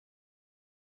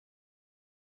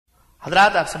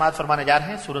حضرات آپ سماعت فرمانے جا رہے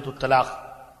ہیں سورۃ الطلاق،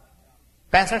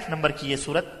 65 نمبر کی یہ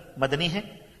سورت مدنی ہے،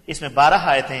 اس میں 12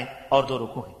 آیتیں اور 2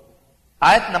 رکوع ہیں۔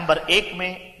 آیت نمبر 1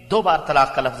 میں 2 بار طلاق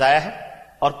کا لفظ آیا ہے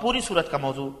اور پوری سورت کا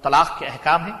موضوع طلاق کے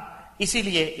احکام ہے، اسی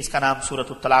لیے اس کا نام سورۃ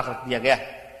الطلاق رکھ دیا گیا ہے۔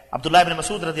 عبداللہ بن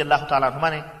مسعود رضی اللہ تعالیٰ عنہ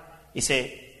نے اسے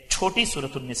چھوٹی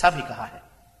سورۃ النساء بھی کہا ہے۔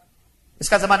 اس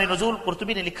کا زمان نزول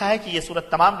قرطبی نے لکھا ہے کہ یہ سورت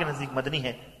تمام کے نزدیک مدنی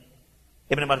ہے۔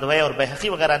 ابن مردویہ اور بیہقی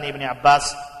وغیرہ نے ابن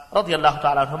عباس رضی اللہ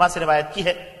تعالیٰ عنہما سے روایت کی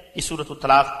ہے کہ سورۃ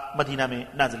الطلاق مدینہ میں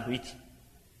نازل ہوئی تھی۔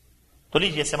 تو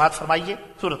لیجیے سماعت فرمائیے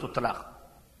سورۃ الطلاق۔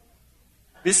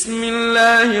 بسم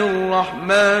اللہ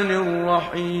الرحمن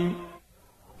الرحیم،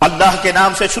 اللہ کے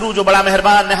نام سے شروع جو بڑا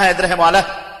مہربان نہایت رحم والا ہے۔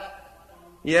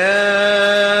 یا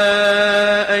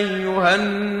ایہا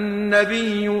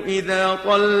النبی اذا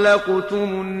طلقتم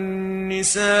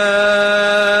النساء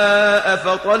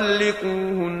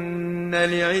فطلقوهن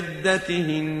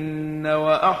لعدتهن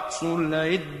وأحصوا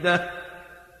العدة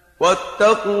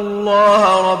واتقوا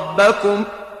الله ربكم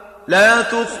لا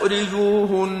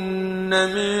تخرجوهن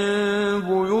من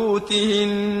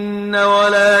بيوتهن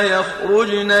ولا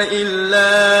يخرجن إلا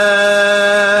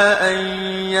أن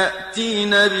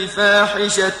يأتين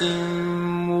بفاحشة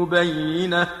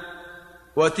مبينة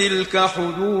وتلك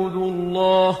حدود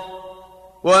الله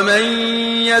ومن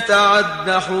يتعد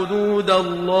حدود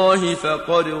الله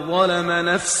فقد ظلم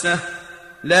نفسه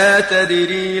لا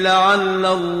تدري لعل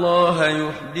الله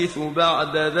يحدث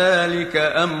بعد ذلك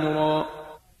أمرا۔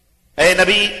 اے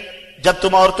نبی، جب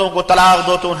تم عورتوں کو طلاق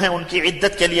دو تو انہیں ان کی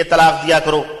عدت کے لیے طلاق دیا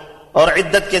کرو اور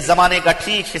عدت کے زمانے کا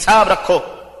ٹھیک حساب رکھو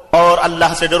اور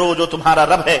اللہ سے ڈرو جو تمہارا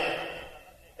رب ہے۔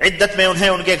 عدت میں انہیں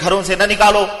ان کے گھروں سے نہ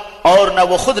نکالو اور نہ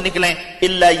وہ خود نکلیں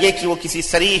الا یہ کہ وہ کسی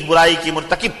صریح برائی کی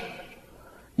مرتکب،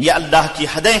 یہ اللہ کی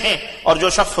حدیں ہیں، اور جو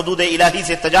شخص حدود الہی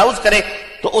سے تجاوز کرے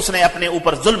تو اس نے اپنے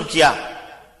اوپر ظلم کیا۔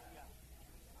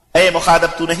 اے مخاطب،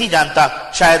 تو نہیں جانتا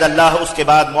شاید اللہ اس کے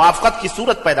بعد موافقت کی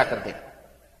صورت پیدا کر دے۔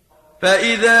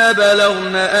 فَإِذَا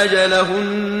بَلَغْنَ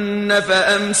أَجَلَهُنَّ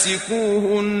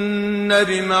فَأَمْسِكُوهُنَّ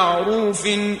بِمَعْرُوفٍ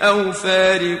أَوْ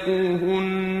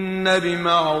فَارِقُوهُنَّ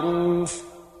بِمَعْرُوفٍ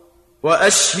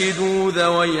وَأَشْهِدُوا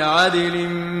ذَوَيْ عَدْلٍ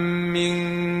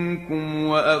مِّنكُمْ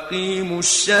وَأَقِيمُوا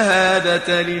الشَّهَادَةَ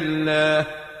لِلَّهِ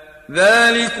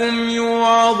ذَلِكُمْ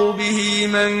يُوعَظُ بِهِ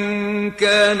مَن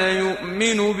كَانَ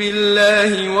يُؤْمِنُ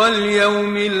بِاللَّهِ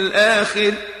وَالْيَوْمِ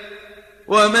الْآخِرِ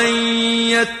وَمَن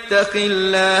يَتَّقِ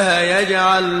اللَّهَ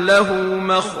يَجْعَل لَّهُ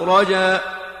مَخْرَجًا۔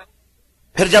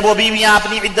 پھر جب وہ بیویاں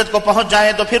اپنی عدت کو پہنچ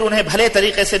جائیں تو پھر انہیں بھلے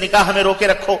طریقے سے نکاح میں روکے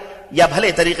رکھو یا بھلے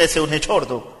طریقے سے انہیں چھوڑ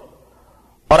دو،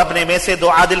 اور اپنے میں سے 2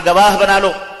 عادل گواہ بنا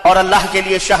لو اور اللہ کے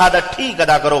لیے شہادت ٹھیک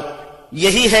ادا کرو۔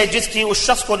 یہی ہے جس کی اس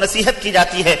شخص کو نصیحت کی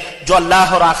جاتی ہے جو اللہ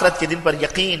اور آخرت کے دن پر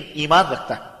یقین ایمان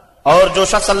رکھتا ہے، اور جو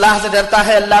شخص اللہ سے ڈرتا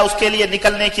ہے اللہ اس کے لیے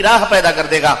نکلنے کی راہ پیدا کر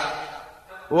دے گا۔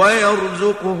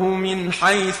 وَيَرْزُقْهُ مِنْ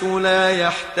حَيْثُ لَا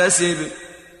يَحْتَسِبُ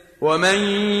وَمَن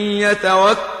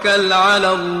يَتَوَكَّلْ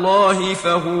عَلَى اللَّهِ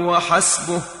فَهُوَ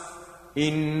حَسْبُهُ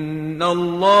إِنَّ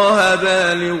اللَّهَ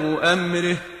بَالِغُ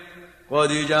أَمْرِهِ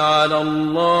قَدْ جَعَلَ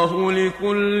اللَّهُ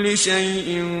لِكُلِّ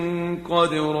شَيْءٍ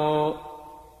قَدْرًا۔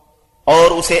 اور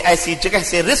اسے ایسی جگہ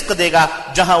سے رزق دے گا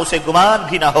جہاں اسے گمان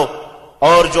بھی نہ ہو،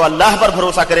 اور جو اللہ پر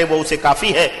بھروسہ کرے وہ اسے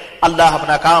کافی ہے۔ اللہ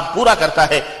اپنا کام پورا کرتا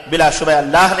ہے، بلا شبہ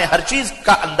اللہ نے ہر چیز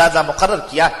کا اندازہ مقرر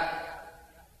کیا ہے۔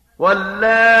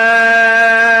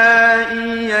 واللائي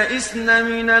يئسن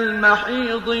من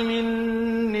المحيض من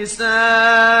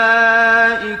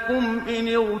نسائكم إن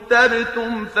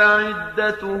ارتبتم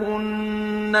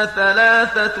فعدتهن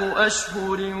 3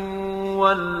 أشهر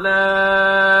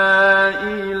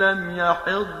واللائي لم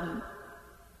يحضن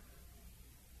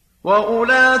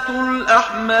وأولاة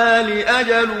الأحمال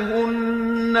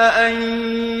أجلهن أن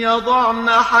يضعن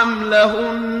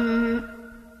حملهن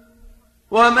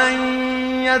ومن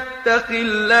يتق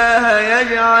الله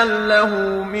يجعل له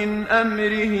من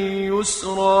أمره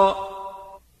يسرا۔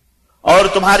 اور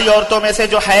تمہاری عورتوں میں سے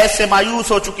جو حیض سے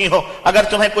مایوس ہو چکی ہو، اگر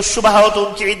تمہیں کچھ شبہ ہو تو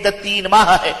ان کی عدت 3 ماہ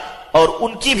ہے، اور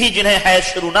ان کی بھی جنہیں حیض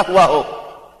شروع نہ ہوا ہو،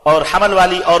 اور حمل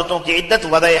والی عورتوں کی عدت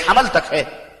وضع حمل تک ہے۔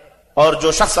 اور جو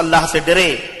شخص اللہ سے ڈرے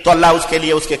تو اللہ اس کے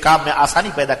لیے اس کے کام میں آسانی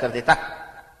پیدا کر دیتا ہے۔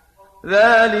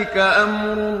 ذلك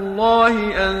أمر الله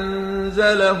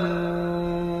أنزله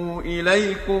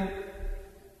إليكم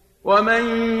ومن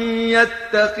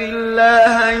يتق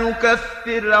الله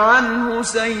يكفر عنه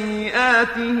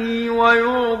سيئاته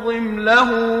ويعظم له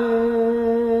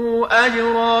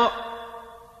أجرا۔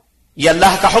 یہ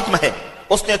اللہ کا حکم ہے،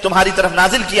 اس نے تمہاری طرف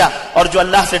نازل کیا، اور جو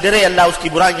اللہ سے ڈرے اللہ اس کی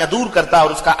برائیاں دور کرتا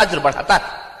اور اس کا اجر بڑھاتا ہے۔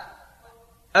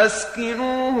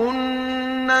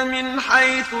 أسكنوهن من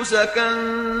حيث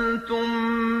سكنتم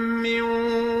من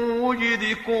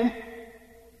وجدكم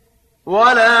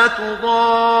ولا تضاروهن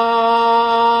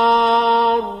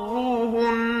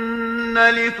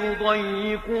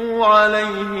لتضيقوا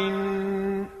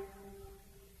عليهن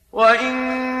وإن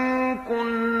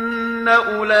كن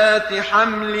أولات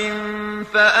حمل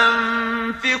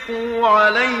فأنفقوا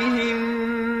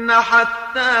عليهن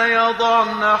حتى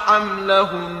يضعن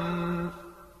حملهن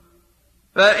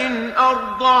فإن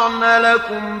أرضعن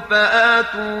لكم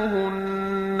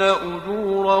فآتوهن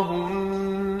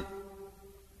أجورهن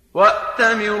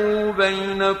وأتمروا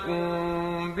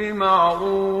بينكم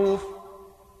بمعروف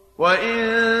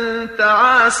وإن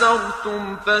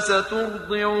تعاسرتم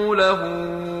فسترضع له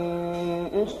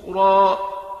أخرى.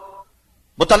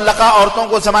 مطلقہ عورتوں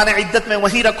کو زمان عدت میں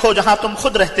وہیں رکھو جہاں تم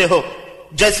خود رہتے ہو،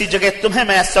 جیسی جگہ تمہیں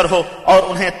میسر ہو، اور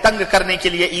انہیں تنگ کرنے کے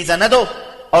لیے ایذا نہ دو،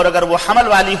 اور اگر وہ حمل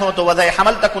والی ہوں تو وضع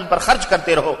حمل تک ان پر خرچ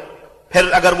کرتے رہو. پھر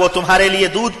اگر وہ تمہارے لیے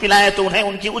دودھ پلائیں تو انہیں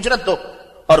ان کی اجرت دو،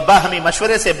 اور باہمی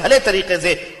مشورے سے بھلے طریقے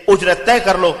سے اجرت طے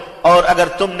کر لو، اور اگر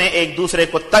تم نے ایک دوسرے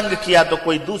کو تنگ کیا تو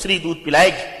کوئی دوسری دودھ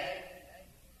پلائے گی.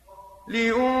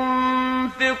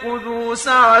 لينفق ذو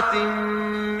سعة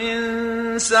من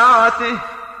سعته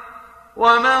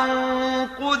ومن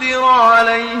قدر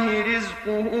عليه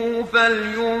رزقه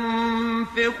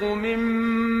فلينفق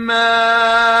مما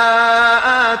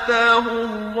آتاه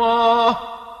الله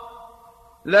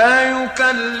لا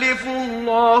يكلف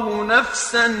الله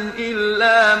نفسا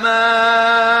إلا ما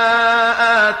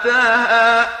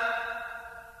آتاها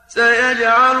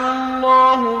سيجعل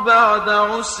الله بعد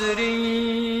عسر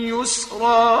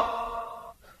يسرا.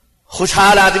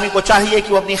 خوشحال آدمی کو چاہیے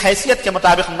کہ وہ اپنی حیثیت کے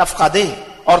مطابق نفقہ دے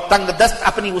اور تنگ دست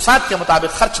اپنی وسعت کے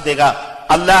مطابق خرچ دے گا.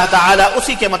 اللہ تعالیٰ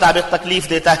اسی کے مطابق تکلیف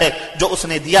دیتا ہے جو اس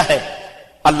نے دیا ہے.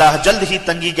 اللہ جلد ہی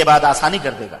تنگی کے بعد آسانی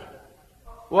کر دے گا.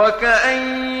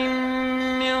 وَكَأَيِّن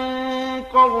مِّن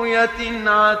قَرْيَةٍ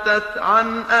عَتَتْ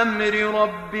عَنْ أَمْرِ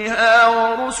رَبِّهَا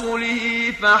وَرُسُلِهِ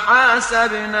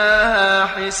فَحَاسَبْنَاهَا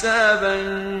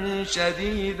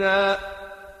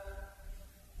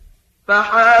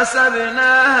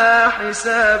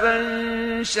حِسَابًا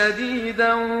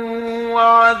شَدِيدًا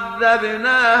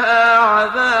وَعَذَّبْنَاهَا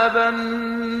عَذَابًا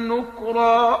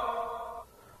نُكْرًا.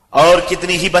 اور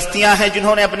کتنی ہی بستیاں ہیں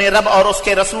جنہوں نے اپنے رب اور اس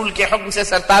کے رسول کے حکم سے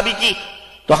سرتابی کی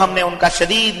تو ہم نے ان کا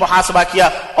شدید محاسبہ کیا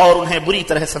اور انہیں بری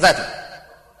طرح سزا دی.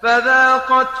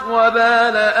 فذاقت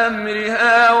وبال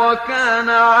أمرها وكان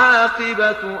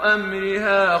عاقبة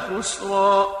أمرها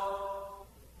خسرا.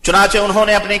 چنانچہ انہوں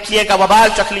نے اپنے کیے کا وبال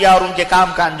چکھ لیا اور ان کے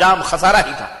کام کا انجام خسارہ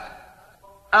ہی تھا.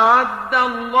 أعد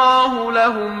الله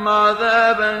لهم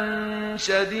عذابا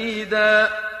شديدا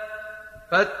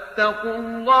فاتقوا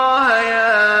الله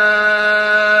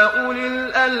يا أولي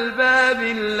الألباب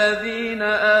الذين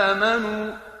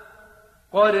آمنوا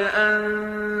قد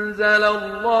أنزل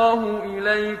الله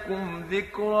إليكم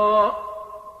ذكرا.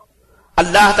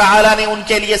 اللہ تعالیٰ نے ان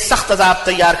کے لیے سخت عذاب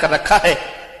تیار کر رکھا ہے،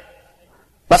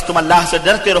 بس تم اللہ سے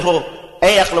ڈرتے رہو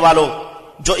اے عقل والو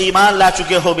جو ایمان لا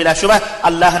چکے ہو. بلا شبہ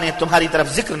اللہ نے تمہاری طرف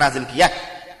ذکر نازل کیا ہے.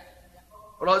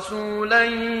 رسولا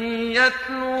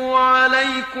يتلو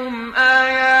عليكم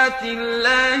آيات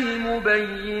الله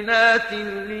مبينات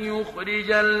ليخرج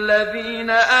الذين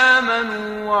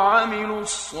آمنوا وعملوا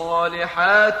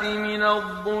الصالحات من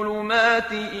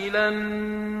الظلمات إلى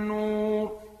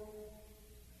النور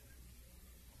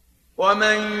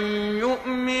ومن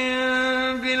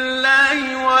يؤمن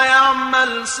بالله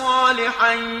ويعمل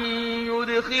صالحا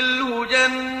يدخله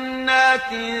جنات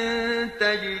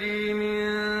تجري من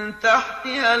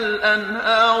تحتها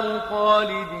الأنهار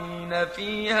خالدين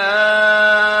فيها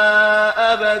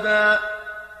أبدا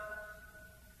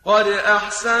قد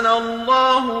أحسن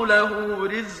الله له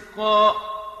رزقا.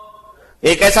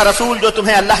 ایک ایسا رسول جو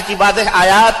تمہیں اللہ کی واضح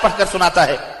آیات پڑھ کر سناتا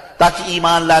ہے تاکہ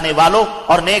ایمان لانے والوں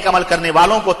اور نیک عمل کرنے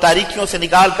والوں کو تاریکیوں سے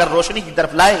نکال کر روشنی کی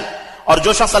طرف لائے، اور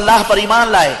جو شخص اللہ پر ایمان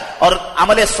لائے اور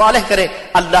عمل صالح کرے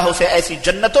اللہ اسے ایسی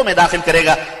جنتوں میں داخل کرے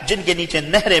گا جن کے نیچے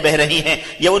نہریں بہ رہی ہیں،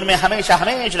 یہ ان میں ہمیشہ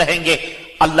ہمیشہ رہیں گے.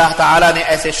 اللہ تعالیٰ نے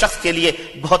ایسے شخص کے لیے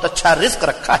بہت اچھا رزق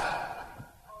رکھا ہے.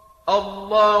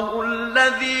 الله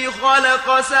الذي خلق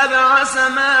 7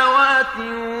 سماوات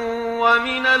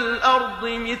ومن الأرض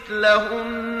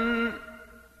مثلهن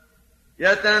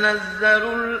يتنزل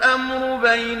الأمر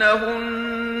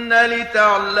بينهن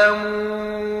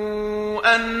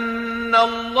لتعلموا أن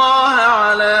الله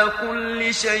على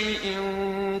كل شيء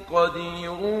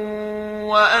قدير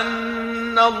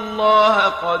وأن الله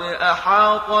قد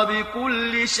أحاط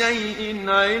بكل شيء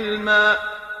علما.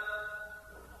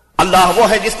 اللہ وہ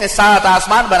ہے جس نے 7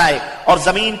 آسمان بنائے اور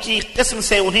زمین کی قسم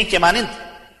سے انہی کے مانند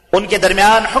ان کے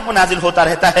درمیان حکم نازل ہوتا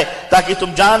رہتا ہے تاکہ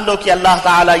تم جان لو کہ اللہ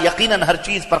تعالی یقیناً ہر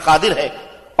چیز پر قادر ہے،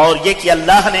 اور یہ کہ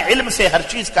اللہ نے علم سے ہر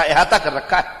چیز کا احاطہ کر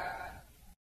رکھا ہے.